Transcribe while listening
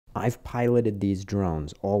I've piloted these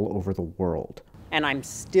drones all over the world. And I'm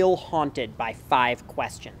still haunted by 5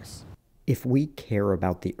 questions. If we care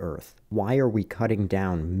about the Earth, why are we cutting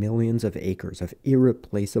down millions of acres of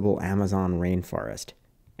irreplaceable Amazon rainforest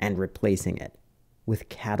and replacing it with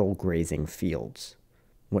cattle grazing fields?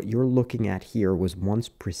 What you're looking at here was once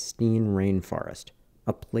pristine rainforest,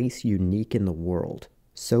 a place unique in the world,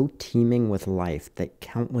 so teeming with life that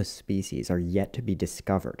countless species are yet to be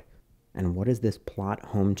discovered. And what is this plot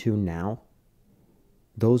home to now?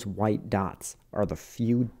 Those white dots are the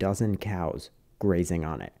few dozen cows grazing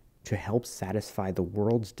on it to help satisfy the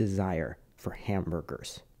world's desire for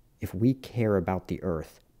hamburgers. If we care about the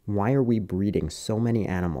Earth, why are we breeding so many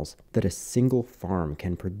animals that a single farm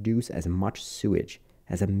can produce as much sewage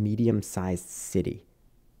as a medium-sized city,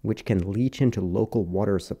 which can leach into local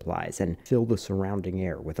water supplies and fill the surrounding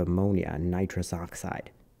air with ammonia and nitrous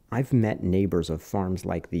oxide? I've met neighbors of farms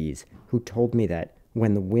like these who told me that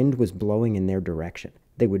when the wind was blowing in their direction,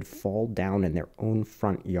 they would fall down in their own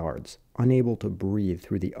front yards, unable to breathe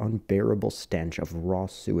through the unbearable stench of raw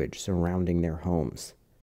sewage surrounding their homes.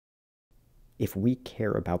 If we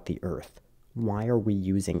care about the Earth, why are we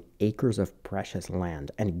using acres of precious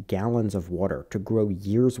land and gallons of water to grow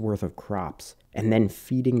years' worth of crops, and then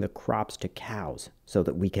feeding the crops to cows so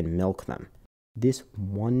that we can milk them? This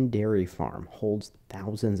one dairy farm holds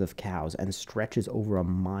thousands of cows and stretches over a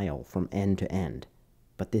mile from end to end.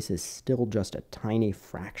 But this is still just a tiny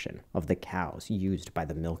fraction of the cows used by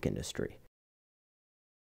the milk industry.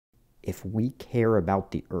 If we care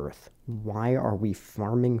about the Earth, why are we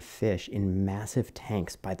farming fish in massive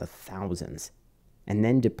tanks by the thousands, and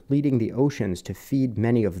then depleting the oceans to feed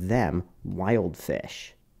many of them wild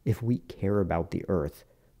fish? If we care about the Earth,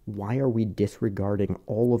 why are we disregarding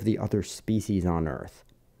all of the other species on Earth,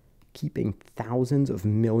 keeping thousands of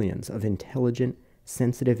millions of intelligent,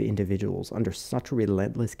 sensitive individuals under such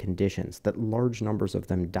relentless conditions that large numbers of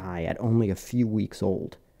them die at only a few weeks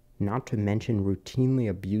old, not to mention routinely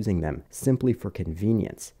abusing them simply for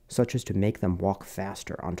convenience, such as to make them walk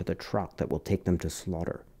faster onto the truck that will take them to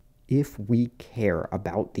slaughter? If we care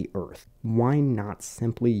about the Earth, why not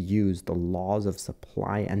simply use the laws of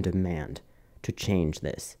supply and demand to change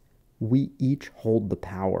this? We each hold the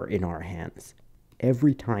power in our hands.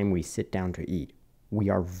 Every time we sit down to eat, we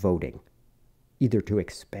are voting, either to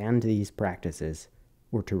expand these practices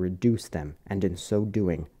or to reduce them, and in so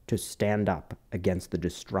doing, to stand up against the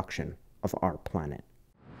destruction of our planet.